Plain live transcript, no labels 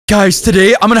Guys,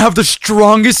 today I'm gonna have the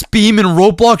strongest beam in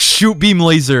Roblox shoot beam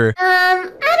laser. I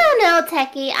don't know,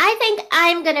 Techy. I think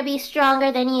I'm gonna be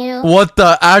stronger than you. What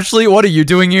the? Ashley, what are you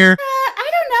doing here? I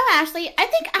don't know, Ashley. I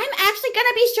think I'm actually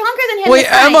gonna be stronger than him. Wait,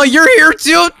 Emma, you're here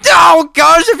too? Oh,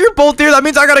 gosh, if you're both here, that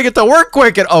means I gotta get to work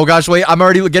quick. And oh, gosh, wait, I'm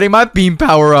already getting my beam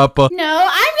power up. No, I'm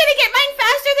gonna get mine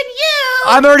faster than you.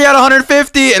 I'm already at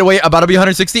 150. And wait, about to be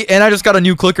 160. And I just got a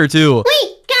new clicker too.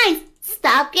 Wait, guys,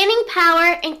 stop getting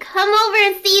power and come over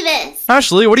and see this.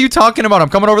 Ashley, what are you talking about? I'm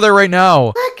coming over there right now.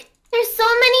 Look, there's so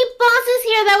many bosses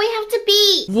here that we have to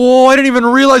beat. Whoa, I didn't even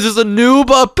realize there's a noob,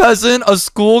 a peasant, a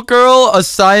schoolgirl, a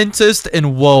scientist,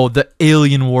 and whoa, the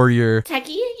alien warrior.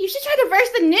 Techy, you should try to verse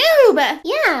the noob.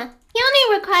 Yeah, he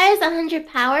only requires 100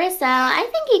 power, so I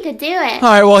think he could do it. All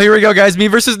right, well, here we go, guys. Me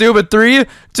versus noob at 3,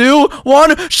 2,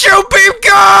 1. Shoot, beam,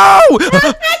 go!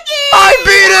 I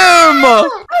beat him!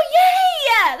 Oh, yay!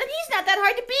 Then he's not that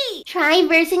hard to beat. Try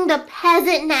versing the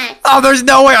peasant next. Oh, there's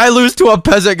no way I lose to a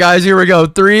peasant, guys. Here we go.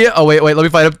 3. Oh, wait. Let me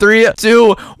fight him. 3,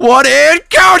 2, 1, and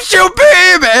go! Shoot,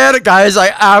 beam! And, guys, I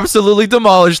absolutely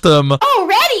demolished him.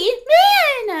 Already?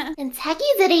 Man! And Techy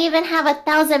didn't even have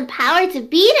 1,000 power to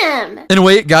beat him. And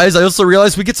wait, guys, I also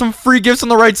realized we get some free gifts on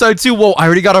the right side, too. Whoa, I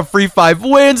already got a free 5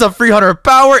 wins, a free 100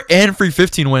 power, and free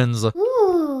 15 wins.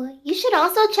 Ooh, you should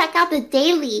also check out the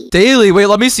daily. Daily? Wait,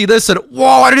 let me see this. And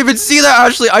whoa, I didn't even see that,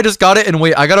 Ashley. I just got it. And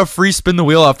wait, I got a free spin the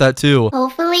wheel off that, too.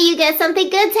 Hopefully you get something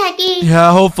good, Techy.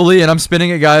 Yeah, hopefully. And I'm spinning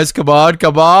it, guys. Come on,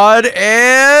 come on.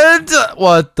 And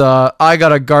what the? I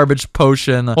got a garbage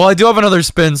potion. Well, I do have another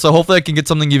spin, so hopefully I can get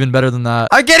something even better than that.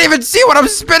 I can't even see what I'm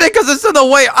spinning because it's in the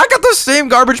way. I got the same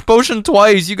garbage potion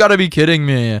twice. You gotta be kidding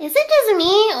me. Is it just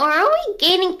me, or are we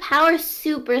gaining power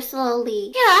super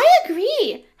slowly? Yeah, I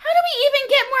agree. How do we even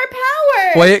get more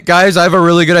power? Wait, guys, I have a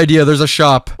really good idea. There's a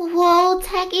shop. Whoa,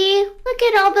 Techy, look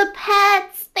at all the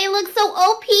pets. They look so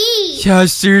OP. Yeah,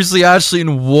 seriously, Ashley.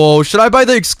 And whoa, should I buy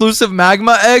the exclusive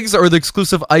magma eggs or the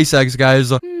exclusive ice eggs,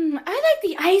 guys? I like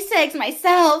the ice eggs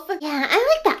myself. Yeah,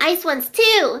 I like the ice ones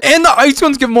too. And the ice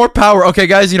ones give more power. Okay,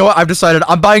 guys, you know what? I've decided.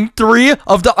 I'm buying 3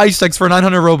 of the ice eggs for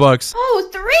 900 Robux. Oh,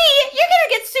 3? You're gonna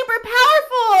get super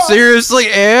powerful.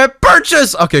 Seriously, and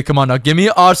purchase. Okay, come on now. Give me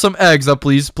awesome eggs,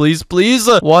 please, please, please.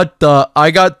 What the?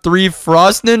 I got 3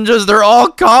 frost ninjas. They're all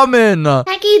common.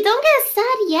 Techy, don't get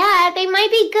sad yet. They might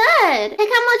be good. Look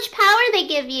how much power they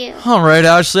give you. All right,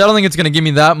 Ashley. I don't think it's going to give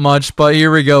me that much, but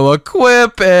here we go.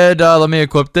 Equip, and let me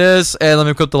equip this, and let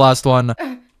me equip the last one.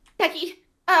 Techy,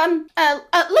 look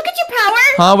at your power.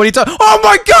 Huh? What are you talking? Oh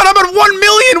my god, I'm at 1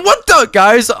 million. What the?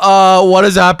 Guys, what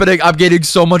is happening? I'm gaining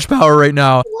so much power right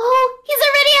now. Whoa, he's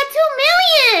already at 2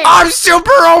 million. I'm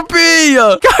super OP!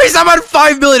 Guys, I'm at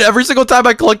 5 million. Every single time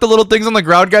I collect the little things on the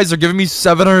ground, guys, they're giving me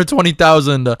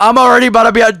 720,000. I'm already about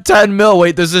to be at 10 mil.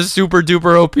 Wait, this is super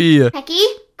duper OP. Techy,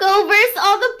 go verse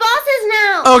all the bosses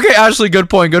now. Okay, Ashley, good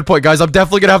point, guys. I'm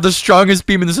definitely gonna have the strongest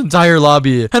beam in this entire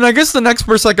lobby. And I guess the next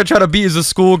person I could try to beat is a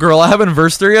schoolgirl. I haven't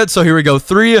versed her yet, so here we go.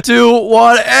 3, 2,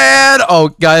 1, and oh,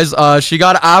 guys, she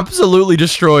got absolutely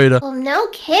destroyed. Well, no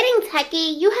kidding, Techy.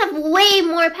 You have way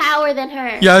more power than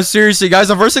her. Yeah, seriously, guys,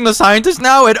 I'm versing the scientist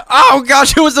now, and oh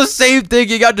gosh, it was the same thing.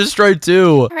 He got destroyed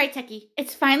too. All right, Techy,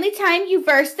 it's finally time you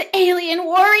verse the alien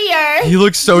warrior. He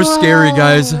looks so scary,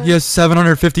 guys. He has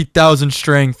 750,000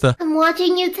 strength. I'm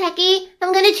watching you, Techy.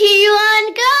 I'm gonna cheer you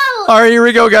on. Go! All right, here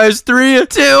we go, guys. 3,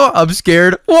 2, I'm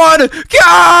scared. 1, go!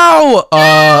 Come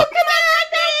on,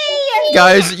 Techy!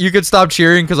 Guys, you could stop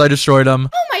cheering because I destroyed him.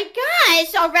 Oh my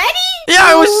gosh, already?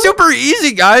 Yeah, it was super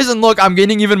easy, guys. And look, I'm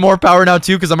gaining even more power now,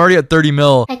 too, because I'm already at 30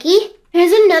 mil. Techy,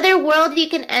 there's another world you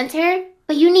can enter,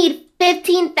 but you need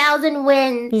 15,000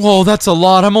 wins. Whoa, that's a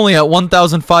lot. I'm only at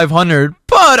 1,500.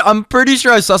 But I'm pretty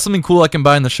sure I saw something cool I can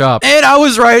buy in the shop. And I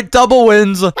was right. Double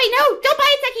wins. Wait, no, don't buy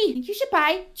it, Techy. You should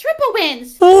buy triple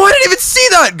wins. Oh, I didn't even see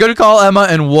that. Good call, Emma.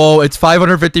 And whoa, it's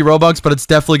 550 Robux, but it's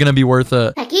definitely going to be worth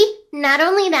it. Techy, not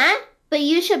only that, but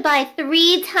you should buy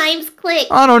 3 times click.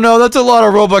 I don't know. That's a lot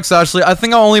of Robux, Ashley. I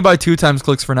think I'll only buy 2 times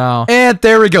clicks for now. And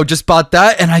there we go. Just bought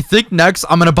that. And I think next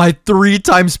I'm going to buy 3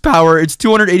 times power. It's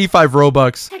 285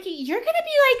 Robux. Techy, you're going to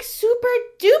be like super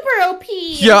duper OP.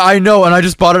 Yeah, I know. And I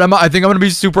just bought it, Emma. I think I'm going to be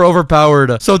super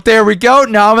overpowered. So there we go.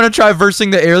 Now I'm going to try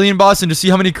versing the alien boss and to see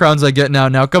how many crowns I get now.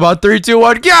 Now, come on. 3, 2,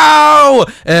 1, go!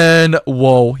 And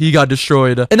whoa, he got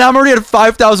destroyed. And now I'm already at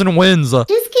 5,000 wins. Just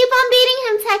keep on beating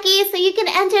him, Techy, so you can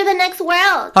enter the next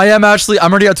world. I am Ashley.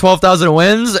 I'm already at 12,000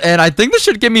 wins, and I think this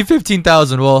should give me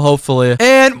 15,000. Well, hopefully.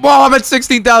 And whoa, I'm at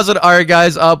 16,000. All right,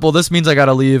 guys. Well, this means I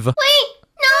gotta leave. Wait,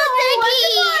 no,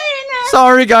 Techy.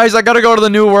 Sorry, guys. I gotta go to the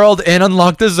new world and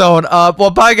unlock the zone. Well,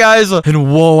 bye, guys.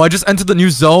 And whoa, I just entered the new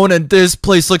zone, and this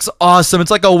place looks awesome.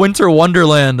 It's like a winter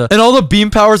wonderland. And all the beam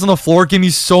powers on the floor give me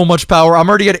so much power. I'm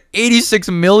already at 86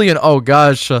 million. Oh,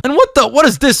 gosh. And what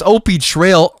is this OP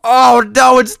trail? Oh,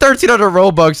 no, it's 1,300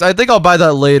 Robux. I think I'll buy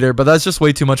that later, but that's just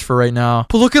way too much for right now.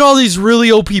 But look at all these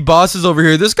really OP bosses over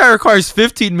here. This guy requires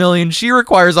 15 million. She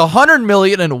requires 100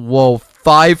 million. And whoa,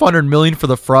 500 million for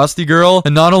the Frosty Girl.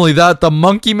 And not only that, the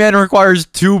Monkey Man requires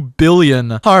 2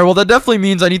 billion. All right, well, that definitely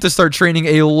means I need to start training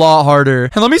a lot harder.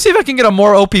 And let me see if I can get a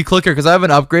more OP clicker because I haven't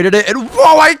upgraded it. And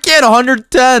whoa, I can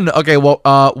 110. Okay, well,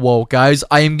 whoa, guys,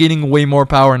 I am gaining way more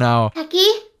power now. Techy,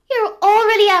 you're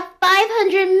already at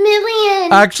 500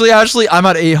 million. Actually, Ashley, I'm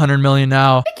at 800 million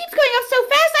now. It keeps going up so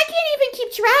fast, I can't even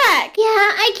keep track. Yeah,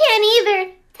 I can't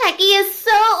either. Techy is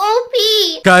so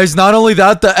OP. Guys, not only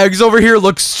that, the eggs over here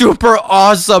look super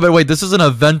awesome. And wait, this is an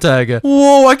event egg.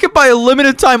 Whoa, I could buy a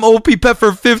limited time OP pet for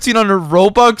 1,500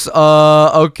 Robux.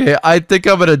 Okay, I think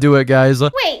I'm gonna do it, guys.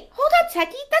 Wait, hold up,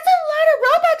 Techy. That's a lot of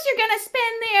Robux you're gonna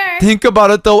spend there. Think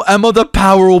about it, though. Emma, the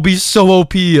power will be so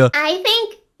OP. I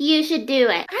think you should do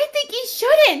it. I think you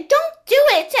shouldn't. Don't do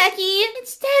it, Techy.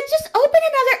 Instead, just open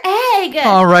another egg.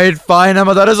 All right, fine,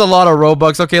 Emma. That is a lot of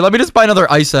Robux. Okay, let me just buy another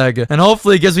ice egg. And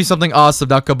hopefully it gives me something awesome.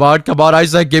 Now, come on,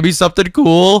 ice egg. Give me something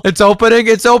cool. It's opening,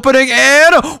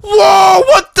 and... Whoa,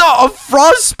 what the? A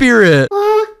frost spirit.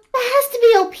 Well, that has to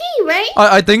be OP, right?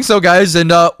 I think so, guys.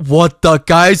 And, what the?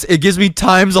 Guys, it gives me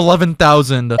times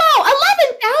 11,000. No,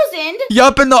 11,000?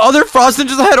 Yup, and the other Frost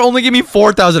Ninjas I had only give me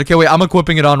 4,000. Okay, wait, I'm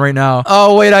equipping it on right now.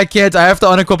 Oh, wait, I can't. I have to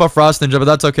unequip a Frost Ninja, but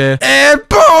that's okay. And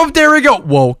boom, there we go.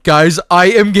 Whoa, guys, I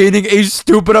am gaining a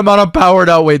stupid amount of power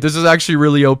now. Wait, this is actually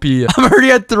really OP. I'm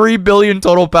already at 3 billion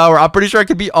total power. I'm pretty sure I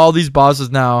can beat all these bosses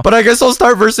now. But I guess I'll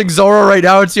start versing Zoro right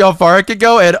now and see how far I can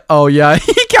go. And, oh, yeah,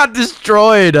 he got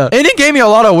destroyed. And he gave me a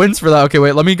lot of wins for that. Okay,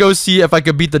 wait, let me go see if I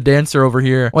could beat the dancer over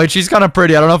here. Wait, she's kind of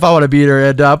pretty. I don't know if I want to beat her.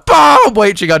 And, boom,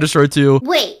 wait, she got destroyed too.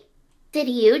 Wait. Did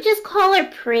you just call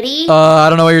her pretty? I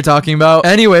don't know what you're talking about.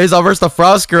 Anyways, I'll verse the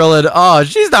Frost Girl, and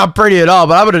she's not pretty at all,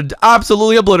 but I'm gonna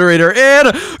absolutely obliterate her.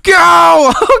 And go!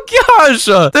 Oh gosh,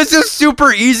 this is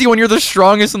super easy when you're the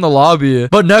strongest in the lobby.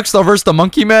 But next, I'll verse the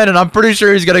Monkey Man, and I'm pretty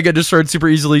sure he's gonna get destroyed super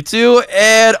easily too.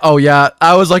 And oh yeah,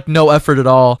 I was like no effort at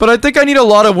all. But I think I need a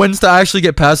lot of wins to actually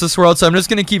get past this world, so I'm just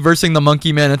gonna keep versing the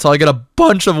Monkey Man until I get a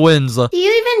bunch of wins. Do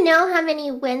you even know how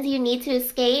many wins you need to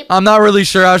escape? I'm not really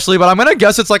sure, Ashley, but I'm gonna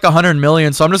guess it's like 100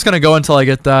 million, so I'm just gonna go until I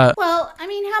get that. Well, I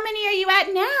mean, how many are you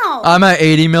at now? I'm at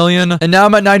 80 million, and now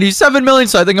I'm at 97 million,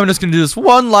 so I think I'm just gonna do this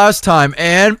one last time,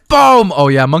 and boom! Oh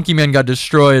yeah, Monkey Man got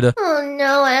destroyed. Oh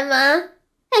no, Emma.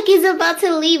 Techy's about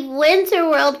to leave Winter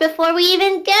World before we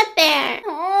even get there.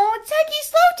 Oh, Techy,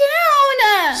 slow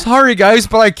down. Sorry, guys,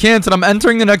 but I can't, and I'm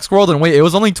entering the next world, and wait, it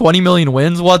was only 20 million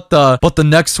wins? What the? But the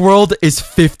next world is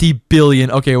 50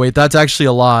 billion. Okay, wait, that's actually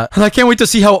a lot. And I can't wait to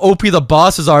see how OP the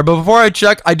bosses are, but before I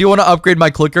check, I do want to upgrade my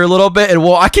clicker a little bit, and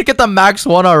well, I can get the max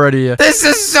one already. This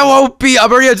is so OP. I'm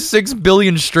already at 6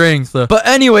 billion strength. But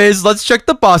anyways, let's check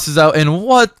the bosses out, and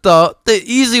what the? The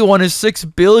easy one is 6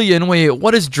 billion. Wait,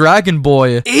 what is Dragon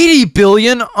Boy? 80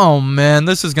 billion? Oh man,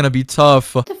 this is gonna be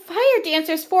tough. The fire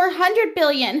dancer's 400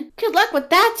 billion. Good luck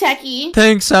with that, Techy.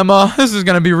 Thanks, Emma. This is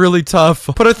gonna be really tough.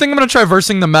 But I think I'm gonna try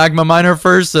versing the magma miner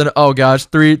first. And oh gosh,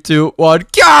 3, 2, 1,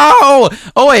 go!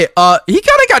 Oh wait, he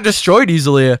kind of got destroyed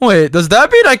easily. Wait, does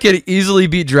that mean I could easily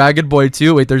beat Dragon Boy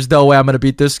too? Wait, there's no way I'm gonna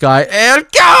beat this guy. And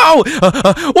go!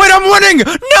 Wait, I'm winning!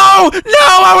 No! No!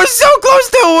 I was so close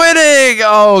to winning!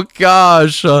 Oh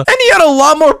gosh. And he had a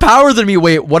lot more power than me.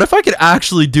 Wait, what if I could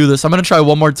actually do this? I'm gonna try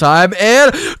one more time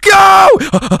and go!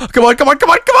 Come on, come on, come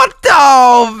on, come on!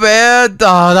 Oh man,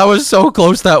 that was so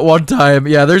close that one time.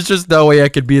 Yeah, there's just no way I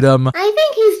could beat him. I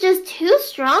think he's just too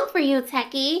strong for you,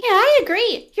 Techy. Yeah, I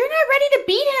agree. You're not ready to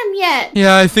beat him yet.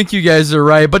 Yeah, I think you guys are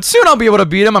right, but soon I'll be able to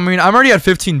beat him. I mean, I'm already at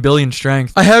 15 billion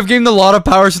strength. I have gained a lot of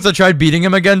power since I tried beating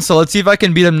him again, so let's see if I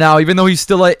can beat him now, even though he's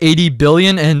still at 80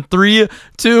 billion. And 3,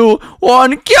 2,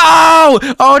 1, go!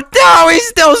 Oh no, he's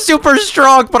still super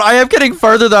strong, but I am getting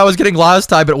further than I was getting last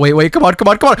time. But wait, come on, come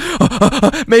on, come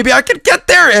on. Maybe I can get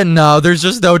there. And no, there's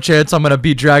just no chance I'm gonna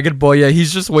beat Dragon Boy. Yeah,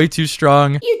 he's just way too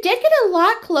strong. You did get a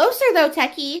lot closer though,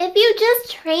 Techy. If you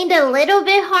just trained a little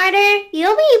bit harder,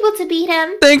 you'll be able to beat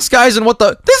him. Thanks, guys. And what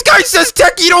the? This guy says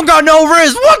Techy don't got no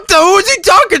riz. What the? Who's he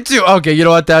talking to? Okay, you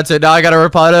know what? That's it. Now I gotta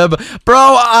reply to him. Bro,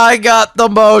 I got the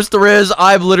most riz.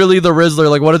 I'm literally the Rizzler.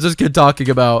 Like, what is this kid talking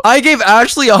about? I gave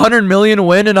Ashley 100 million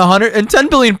win and 110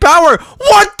 billion power.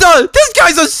 What the? This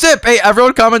guy's a sip. Hey,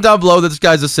 everyone comment down below that this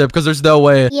guy's a sip, because there's no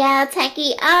way. Yeah,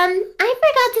 Techy, I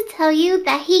forgot to tell you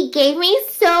that he gave me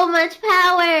so much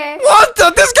power. What? What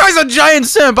the? This guy's a giant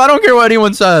simp. I don't care what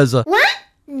anyone says. What?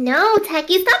 No,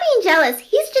 Techy, stop being jealous.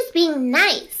 He's just being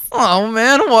nice. Oh,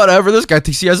 man, whatever. This guy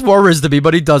thinks he has more riz to be,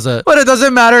 but he doesn't. But it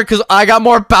doesn't matter because I got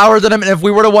more power than him. And if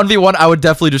we were to 1v1, I would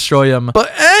definitely destroy him.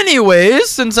 But anyways,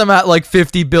 since I'm at like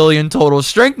 50 billion total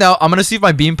strength now, I'm going to see if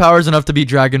my beam power is enough to beat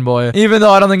Dragon Boy. Even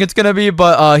though I don't think it's going to be,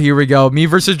 but here we go. Me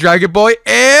versus Dragon Boy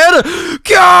and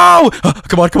go!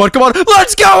 Come on, come on, come on.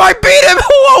 Let's go. I beat him.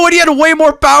 Whoa, and he had way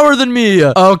more power than me.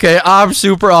 Okay, I'm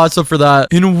super awesome for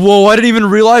that. And whoa, I didn't even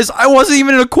realize I wasn't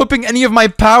even equipping any of my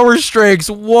power strengths.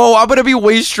 Whoa, I'm going to be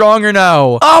way stronger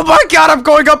now. Oh my god, I'm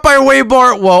going up by way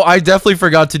more. Whoa, I definitely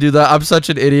forgot to do that. I'm such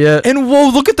an idiot. And whoa,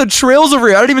 look at the trails over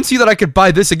here. I didn't even see that I could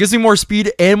buy this. It gives me more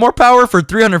speed and more power for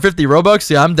 350 Robux.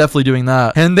 Yeah, I'm definitely doing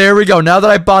that. And there we go. Now that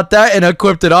I bought that and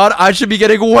equipped it on, I should be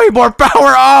getting way more power.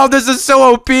 Oh, this is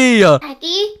so OP. Techy,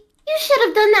 you should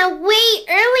have done that way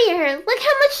earlier. Look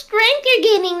how much strength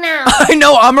you're gaining now. I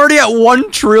know. I'm already at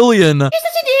 1 trillion. You're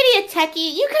such an idiot, Techy.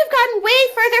 You could have gotten way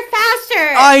further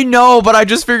faster. I know, but I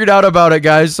just figured out about it,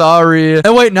 guys. Sorry.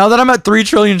 And wait, now that I'm at 3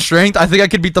 trillion strength, I think I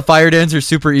could beat the Fire Dancer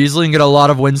super easily and get a lot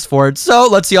of wins for it. So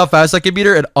let's see how fast I can beat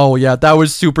her. And oh yeah, that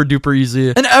was super duper easy.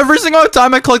 And every single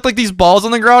time I collect like these balls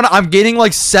on the ground, I'm gaining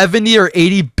like 70 or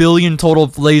 80 billion total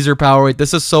laser power. Wait,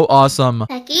 this is so awesome.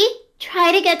 Techy,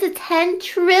 try to get to 10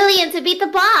 trillion to beat the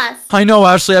boss. I know,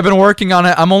 Ashley. I've been working on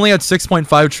it. I'm only at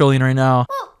 6.5 trillion right now.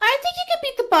 Well, I think you could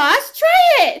beat the boss.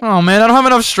 Try it. Oh, man. I don't have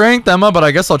enough strength, Emma, but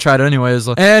I guess I'll try it anyways.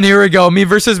 And here we go. Me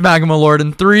versus Magma Lord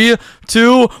in 3,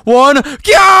 2, 1,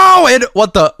 go! And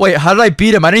what the? Wait, how did I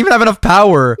beat him? I didn't even have enough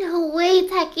power. No way,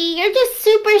 Techy. You're just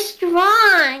super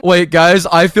strong. Wait, guys.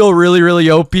 I feel really, really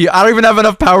OP. I don't even have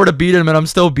enough power to beat him, and I'm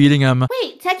still beating him.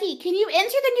 Wait, Techy, can you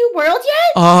enter the new world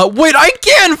yet? Wait, I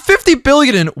can! 50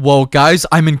 billion! And whoa, guys,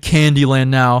 I'm in Candyland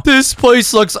now. This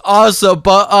place looks awesome,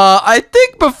 but, I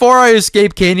think before I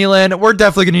escape Candyland, we're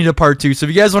definitely gonna need a part 2. So if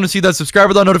you guys want to see that, subscribe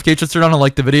with that notification, turn on and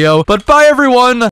like the video. But bye, everyone!